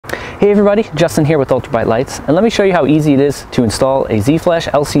Hey everybody, Justin here with Ultrabright Lights, and let me show you how easy it is to install a Z-Flash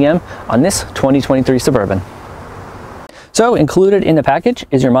LCM on this 2023 Suburban. So included in the package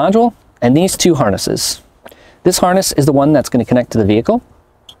is your module and these two harnesses. This harness is the one that's going to connect to the vehicle.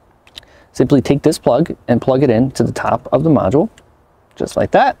 Simply take this plug and plug it in to the top of the module, just like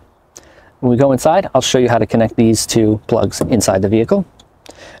that. When we go inside, I'll show you how to connect these two plugs inside the vehicle.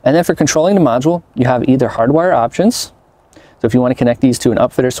 And then for controlling the module, you have either hardwire options. So if you want to connect these to an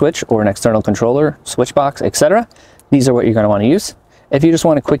upfitter switch or an external controller, switch box, etc., these are what you're going to want to use. If you just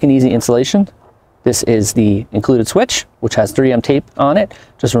want a quick and easy installation, this is the included switch, which has 3M tape on it.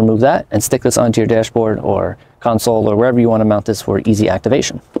 Just remove that and stick this onto your dashboard or console or wherever you want to mount this for easy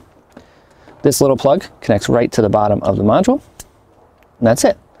activation. This little plug connects right to the bottom of the module, and that's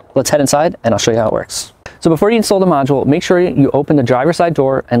it. Let's head inside and I'll show you how it works. So before you install the module, make sure you open the driver's side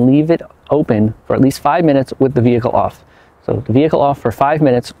door and leave it open for at least 5 minutes with the vehicle off. So the vehicle off for 5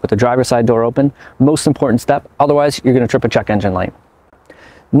 minutes with the driver's side door open, most important step, otherwise you're going to trip a check engine light.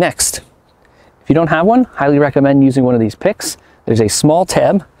 Next, if you don't have one, highly recommend using one of these picks. There's a small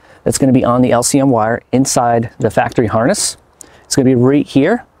tab that's going to be on the LCM wire inside the factory harness. It's going to be right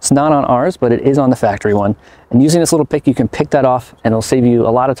here. It's not on ours, but it is on the factory one. And using this little pick, you can pick that off and it'll save you a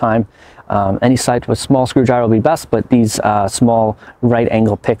lot of time. Any site with small screwdriver will be best, but these small right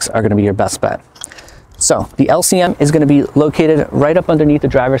angle picks are going to be your best bet. So the LCM is going to be located right up underneath the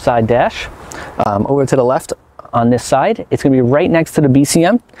driver's side dash, over to the left on this side. It's going to be right next to the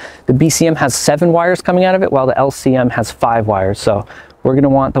BCM. The BCM has 7 wires coming out of it, while the LCM has 5 wires. So we're going to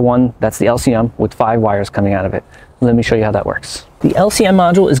want the one that's the LCM with 5 wires coming out of it. Let me show you how that works. The LCM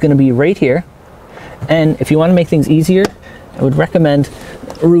module is going to be right here. And if you want to make things easier, I would recommend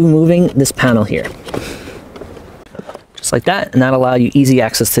removing this panel here. Just like that, and that'll allow you easy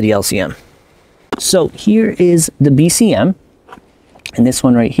access to the LCM. So here is the BCM, and this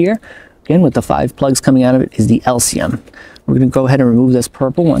one right here, again with the 5 plugs coming out of it, is the LCM. We're going to go ahead and remove this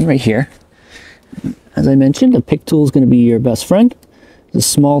purple one right here. As I mentioned, the pick tool is going to be your best friend. There's a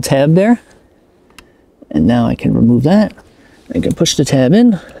small tab there, and now I can remove that. I can push the tab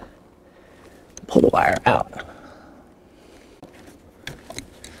in, pull the wire out.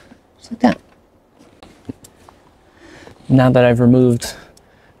 Just like that. Now that I've removed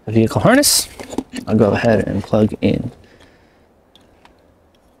the vehicle harness, I'll go ahead and plug in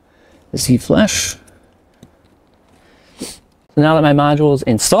the Z-Flash. So now that my module is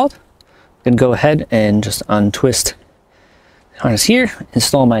installed, I'm going to go ahead and just untwist the harness here,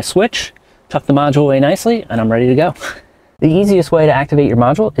 install my switch, tuck the module away nicely, and I'm ready to go. The easiest way to activate your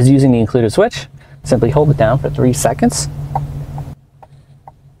module is using the included switch. Simply hold it down for 3 seconds.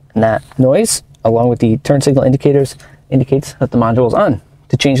 And that noise, along with the turn signal indicators, indicates that the module is on.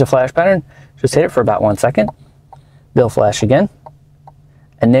 To change the flash pattern, just hit it for about 1 second. They'll flash again,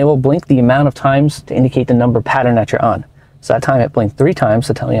 and they will blink the amount of times to indicate the number pattern that you're on. So that time it blinked 3 times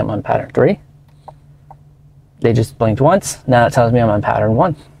to tell me I'm on pattern 3. They just blinked once, now it tells me I'm on pattern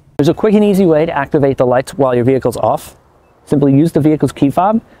 1. There's a quick and easy way to activate the lights while your vehicle's off. Simply use the vehicle's key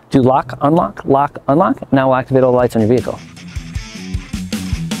fob to lock, unlock, and that will activate all the lights on your vehicle.